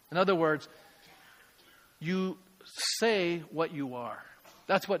say. In other words, you say what you are.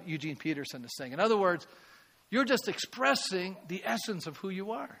 That's what Eugene Peterson is saying. In other words, you're just expressing the essence of who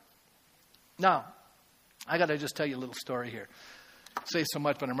you are. Now, I got to just tell you a little story here. I say so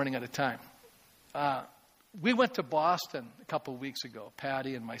much, but I'm running out of time. We went to Boston a couple of weeks ago,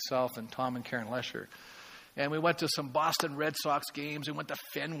 Patty and myself and Tom and Karen Lesher. And we went to some Boston Red Sox games. We went to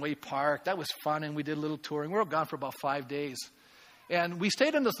Fenway Park. That was fun, and we did a little touring. We were gone for about 5 days. And we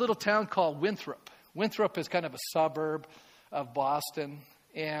stayed in this little town called Winthrop. Winthrop is kind of a suburb of Boston.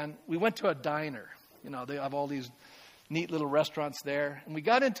 And we went to a diner. They have all these neat little restaurants there. And we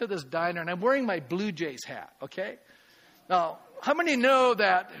got into this diner, and I'm wearing my Blue Jays hat, okay? Now, how many know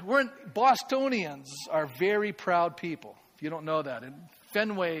that Bostonians are very proud people? If you don't know that. And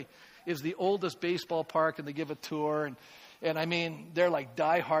Fenway is the oldest baseball park, and they give a tour. And I mean, they're like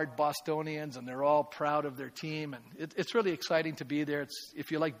diehard Bostonians, and they're all proud of their team. And it's really exciting to be there.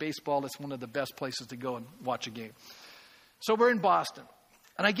 If you like baseball, it's one of the best places to go and watch a game. So we're in Boston.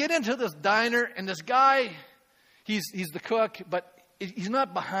 And I get into this diner, and this guy, he's the cook, but he's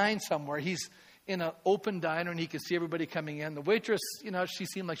not behind somewhere. He's in an open diner, and he can see everybody coming in. The waitress, she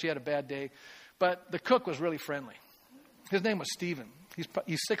seemed like she had a bad day. But the cook was really friendly. His name was Stephen.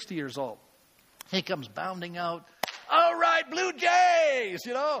 He's 60 years old. He comes bounding out. All right, Blue Jays,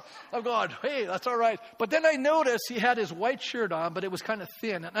 I'm going, hey, that's all right. But then I noticed he had his white shirt on, but it was kind of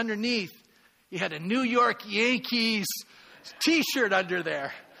thin. And underneath, he had a New York Yankees T-shirt under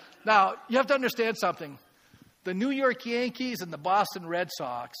there. Now, you have to understand something. The New York Yankees and the Boston Red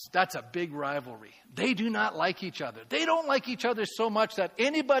Sox, that's a big rivalry. They do not like each other. They don't like each other so much that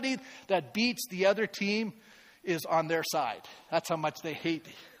anybody that beats the other team is on their side. That's how much they hate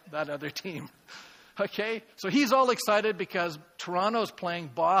that other team. Okay? So he's all excited because Toronto's playing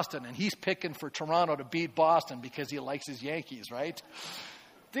Boston, and he's picking for Toronto to beat Boston because he likes his Yankees, right?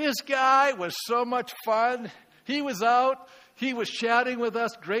 This guy was so much fun. He was out. He was chatting with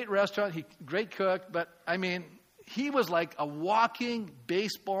us. Great restaurant. Great cook. But, he was like a walking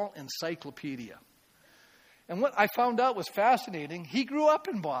baseball encyclopedia. And what I found out was fascinating. He grew up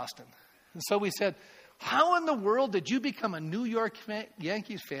in Boston. And so we said, how in the world did you become a New York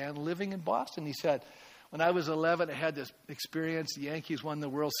Yankees fan living in Boston? He said, when I was 11, I had this experience. The Yankees won the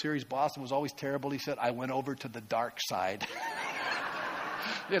World Series. Boston was always terrible. He said, I went over to the dark side.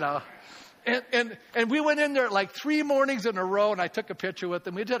 And we went in there like 3 mornings in a row, and I took a picture with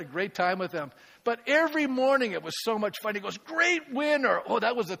him. We had a great time with him. But every morning it was so much fun. He goes, great win, or, oh,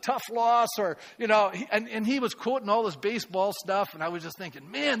 that was a tough loss, or, and he was quoting all this baseball stuff, and I was just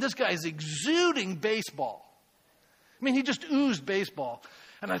thinking, man, this guy is exuding baseball. He just oozed baseball.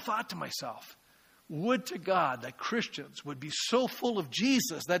 And I thought to myself, would to God that Christians would be so full of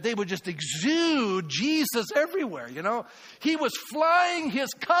Jesus that they would just exude Jesus everywhere, He was flying his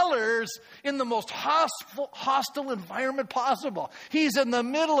colors in the most hostile environment possible. He's in the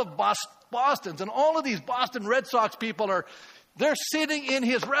middle of Boston's, and all of these Boston Red Sox people they're sitting in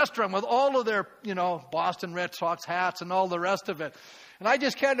his restaurant with all of their, Boston Red Sox hats and all the rest of it. And I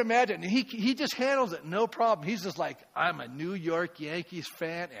just can't imagine. He just handles it, no problem. He's just like, I'm a New York Yankees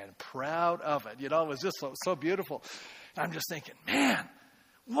fan and proud of it. It was just so beautiful. And I'm just thinking, man,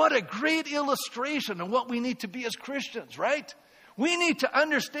 what a great illustration of what we need to be as Christians, right? We need to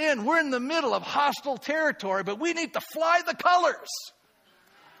understand we're in the middle of hostile territory, but we need to fly the colors.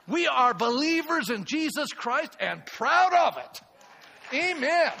 We are believers in Jesus Christ and proud of it.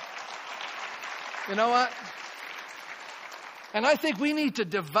 Amen. You know what? And I think we need to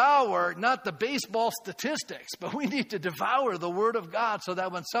devour not the baseball statistics, but we need to devour the Word of God so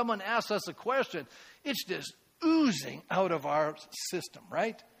that when someone asks us a question, it's just oozing out of our system,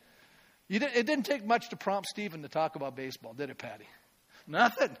 right? It didn't take much to prompt Stephen to talk about baseball, did it, Patty?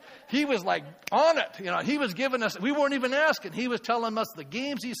 Nothing. He was like on it. He was giving us, we weren't even asking. He was telling us the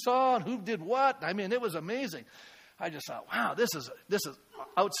games he saw and who did what. It was amazing. I just thought, wow, this is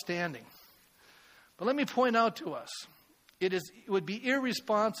outstanding. But let me point out to us, it would be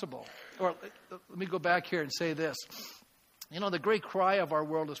irresponsible. Or let me go back here and say this. The great cry of our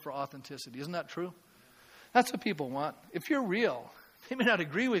world is for authenticity. Isn't that true? That's what people want. If you're real, they may not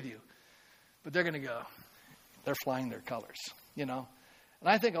agree with you, but they're going to go, they're flying their colors, And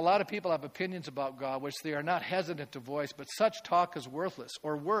I think a lot of people have opinions about God, which they are not hesitant to voice, but such talk is worthless,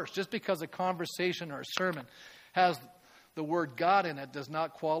 or worse, just because a conversation or a sermon has the word God in it does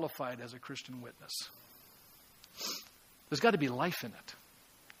not qualify it as a Christian witness. There's got to be life in it.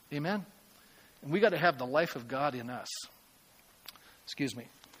 Amen? And we got to have the life of God in us. Excuse me.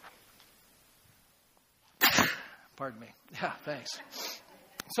 Pardon me. Yeah, thanks.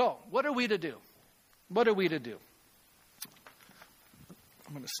 So, what are we to do? What are we to do?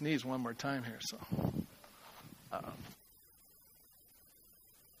 I'm going to sneeze one more time here.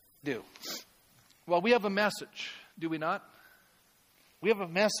 Well, we have a message, do we not? We have a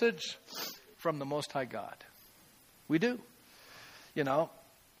message from the Most High God. We do. We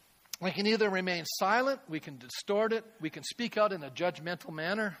can either remain silent, we can distort it, we can speak out in a judgmental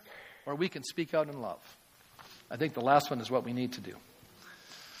manner, or we can speak out in love. I think the last one is what we need to do.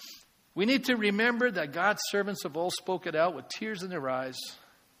 We need to remember that God's servants of old spoke it out with tears in their eyes,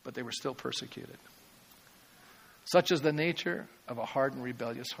 but they were still persecuted. Such is the nature of a hard and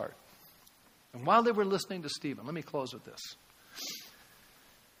rebellious heart. And while they were listening to Stephen, let me close with this.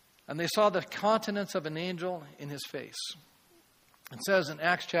 And they saw the countenance of an angel in his face. It says in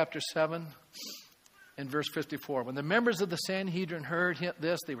Acts chapter 7, in verse 54, when the members of the Sanhedrin heard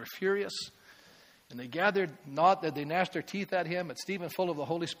this, they were furious. And they gathered, not that they gnashed their teeth at him, but Stephen, full of the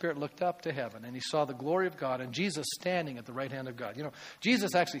Holy Spirit, looked up to heaven, and he saw the glory of God, and Jesus standing at the right hand of God.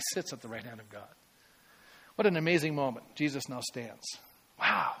 Jesus actually sits at the right hand of God. What an amazing moment. Jesus now stands.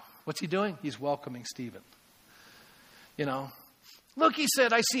 Wow. What's he doing? He's welcoming Stephen. Look, he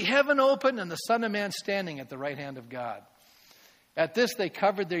said, I see heaven open and the Son of Man standing at the right hand of God. At this, they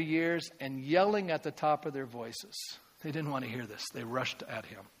covered their ears and yelling at the top of their voices. They didn't want to hear this. They rushed at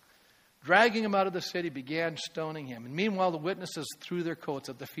him. Dragging him out of the city, began stoning him. And meanwhile, the witnesses threw their coats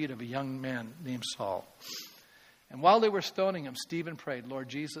at the feet of a young man named Saul. And while they were stoning him, Stephen prayed, Lord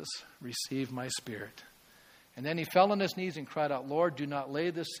Jesus, receive my spirit. And then he fell on his knees and cried out, Lord, do not lay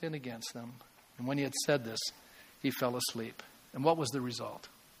this sin against them. And when he had said this, he fell asleep. And what was the result?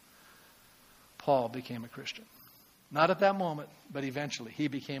 Paul became a Christian. Not at that moment, but eventually. He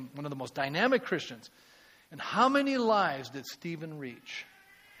became one of the most dynamic Christians. And how many lives did Stephen reach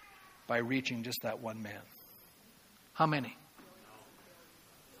by reaching just that one man? How many?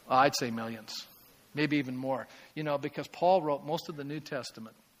 Oh, I'd say millions. Maybe even more. You know, because Paul wrote most of the New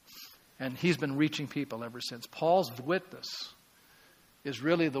Testament. And he's been reaching people ever since. Paul's witness is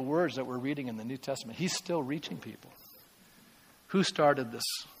really the words that we're reading in the New Testament. He's still reaching people. Who started this?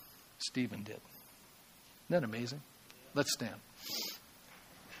 Stephen did. Isn't that amazing? Let's stand.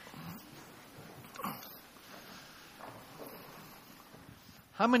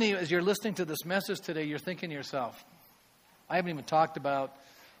 How many, as you're listening to this message today, you're thinking to yourself, I haven't even talked about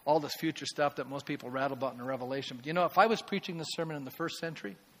all this future stuff that most people rattle about in the Revelation. But you know, if I was preaching this sermon in the first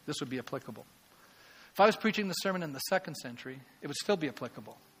century, this would be applicable. If I was preaching the sermon in the second century, it would still be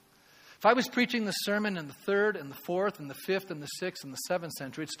applicable. If I was preaching the sermon in the third and the fourth and the fifth and the sixth and the seventh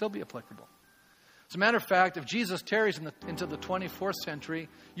century, it'd still be applicable. As a matter of fact, if Jesus tarries into the 24th century,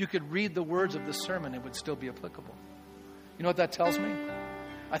 you could read the words of the sermon, it would still be applicable. You know what that tells me?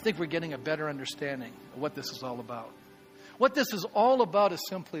 I think we're getting a better understanding of what this is all about. What this is all about is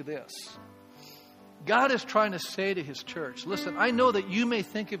simply this. God is trying to say to his church, listen, I know that you may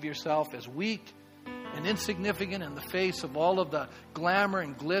think of yourself as weak and insignificant in the face of all of the glamour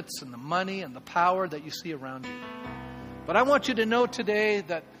and glitz and the money and the power that you see around you. But I want you to know today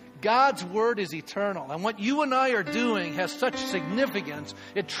that God's word is eternal. And what you and I are doing has such significance,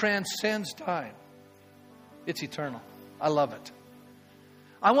 it transcends time. It's eternal. I love it.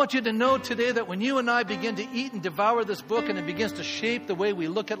 I want you to know today that when you and I begin to eat and devour this book and it begins to shape the way we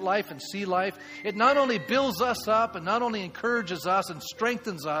look at life and see life, it not only builds us up and not only encourages us and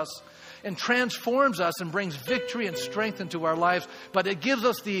strengthens us and transforms us and brings victory and strength into our lives, but it gives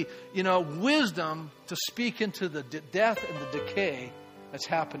us the, wisdom to speak into the death and the decay that's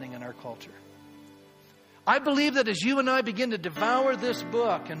happening in our culture. I believe that as you and I begin to devour this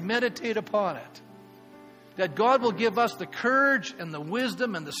book and meditate upon it, that God will give us the courage and the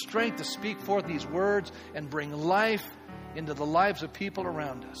wisdom and the strength to speak forth these words and bring life into the lives of people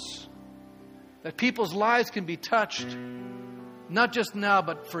around us. That people's lives can be touched, not just now,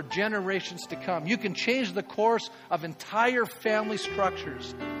 but for generations to come. You can change the course of entire family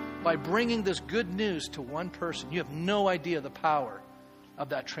structures by bringing this good news to one person. You have no idea the power of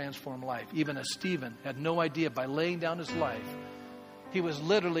that transformed life. Even as Stephen had no idea, by laying down his life, he was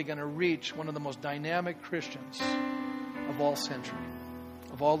literally going to reach one of the most dynamic Christians of all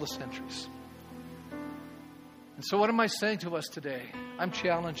the centuries. And so what am I saying to us today? I'm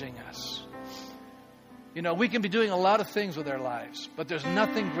challenging us. We can be doing a lot of things with our lives, but there's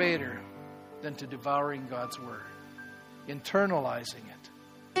nothing greater than to devouring God's word, internalizing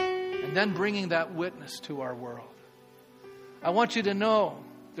it, and then bringing that witness to our world. I want you to know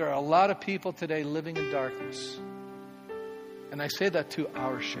there are a lot of people today living in darkness. And I say that to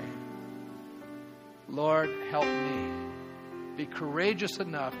our shame. Lord, help me be courageous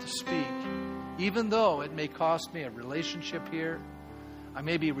enough to speak, even though it may cost me a relationship here. I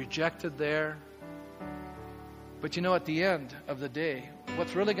may be rejected there. But at the end of the day,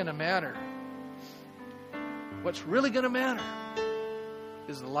 what's really going to matter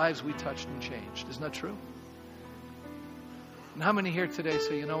is the lives we touched and changed. Isn't that true? And how many here today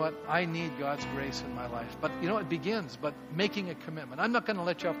say, you know what, I need God's grace in my life. But it begins, but making a commitment. I'm not going to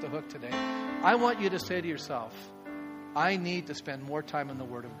let you off the hook today. I want you to say to yourself, I need to spend more time in the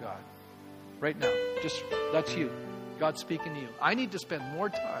Word of God. Right now. That's you. God's speaking to you. I need to spend more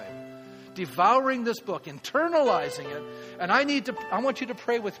time devouring this book, internalizing it. And I want you to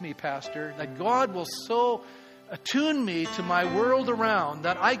pray with me, Pastor, that God will so attune me to my world around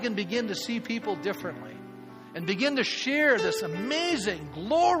that I can begin to see people differently. And begin to share this amazing,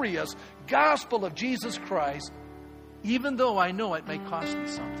 glorious gospel of Jesus Christ, even though I know it may cost me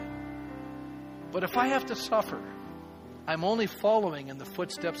something. But if I have to suffer, I'm only following in the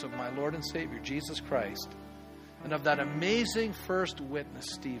footsteps of my Lord and Savior, Jesus Christ, and of that amazing first witness,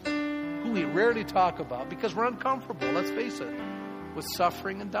 Stephen, who we rarely talk about because we're uncomfortable, let's face it, with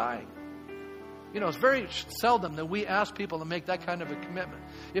suffering and dying. It's very seldom that we ask people to make that kind of a commitment.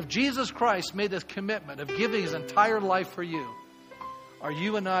 If Jesus Christ made this commitment of giving his entire life for you, are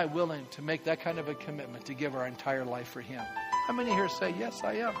you and I willing to make that kind of a commitment to give our entire life for him? How many here say, yes,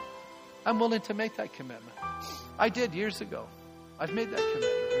 I am. I'm willing to make that commitment. I did years ago. I've made that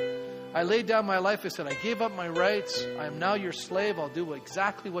commitment. I laid down my life. I said, I gave up my rights. I am now your slave. I'll do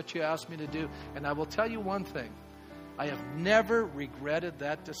exactly what you asked me to do. And I will tell you one thing. I have never regretted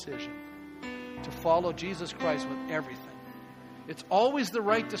that decision to follow Jesus Christ with everything. It's always the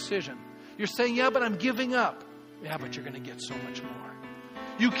right decision. You're saying, yeah, but I'm giving up. Yeah, but you're going to get so much more.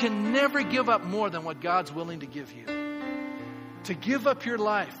 You can never give up more than what God's willing to give you. To give up your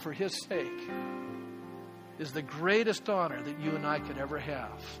life for His sake is the greatest honor that you and I could ever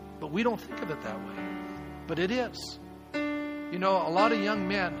have. But we don't think of it that way. But it is. You know, a lot of young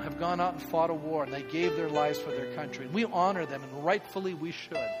men have gone out and fought a war, and they gave their lives for their country. And we honor them, and rightfully we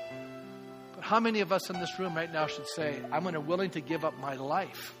should. But how many of us in this room right now should say, I'm willing to give up my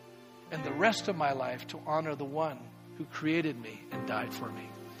life and the rest of my life to honor the one who created me and died for me?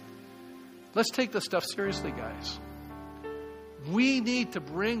 Let's take this stuff seriously, guys. We need to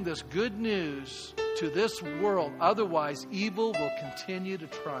bring this good news to this world. Otherwise, evil will continue to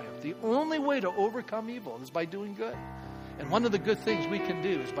triumph. The only way to overcome evil is by doing good. And one of the good things we can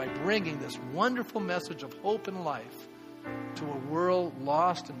do is by bringing this wonderful message of hope and life to a world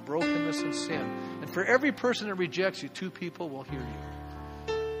lost in brokenness and sin. And for every person that rejects you, 2 people will hear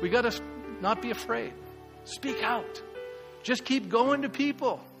you. We got to not be afraid. Speak out. Just keep going to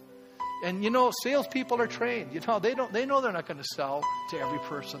people. And you know, salespeople are trained. You know, they know they're not going to sell to every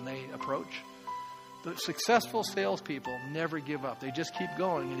person they approach. The successful salespeople never give up. They just keep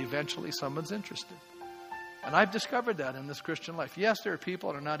going, and eventually someone's interested. And I've discovered that in this Christian life. Yes, there are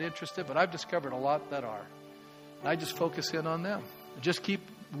people that are not interested, but I've discovered a lot that are. And I just focus in on them. And just keep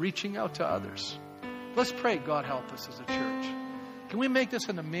reaching out to others. Let's pray God help us as a church. Can we make this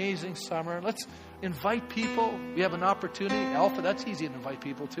an amazing summer? Let's invite people. We have an opportunity. Alpha, that's easy to invite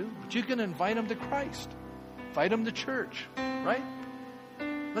people to. But you can invite them to Christ. Invite them to church, right?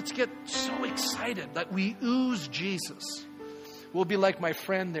 Let's get so excited that we ooze Jesus. We'll be like my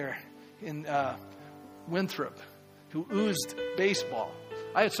friend there in Winthrop, who oozed baseball.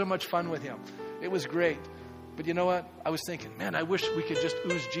 I had so much fun with him. It was great. But you know what? I was thinking, man, I wish we could just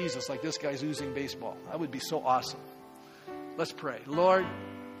ooze Jesus like this guy's oozing baseball. That would be so awesome. Let's pray. Lord,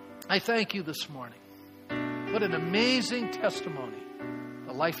 I thank you this morning. What an amazing testimony,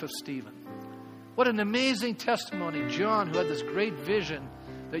 the life of Stephen. What an amazing testimony, John, who had this great vision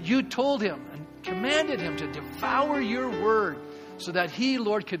that you told him and commanded him to devour your word so that he,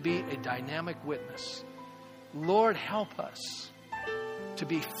 Lord, could be a dynamic witness. Lord, help us to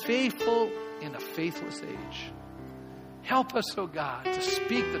be faithful in a faithless age. Help us, oh God, to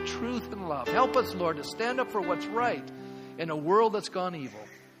speak the truth in love. Help us, Lord, to stand up for what's right in a world that's gone evil.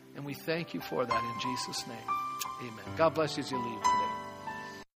 And we thank you for that in Jesus' name. Amen. God bless you as you leave today.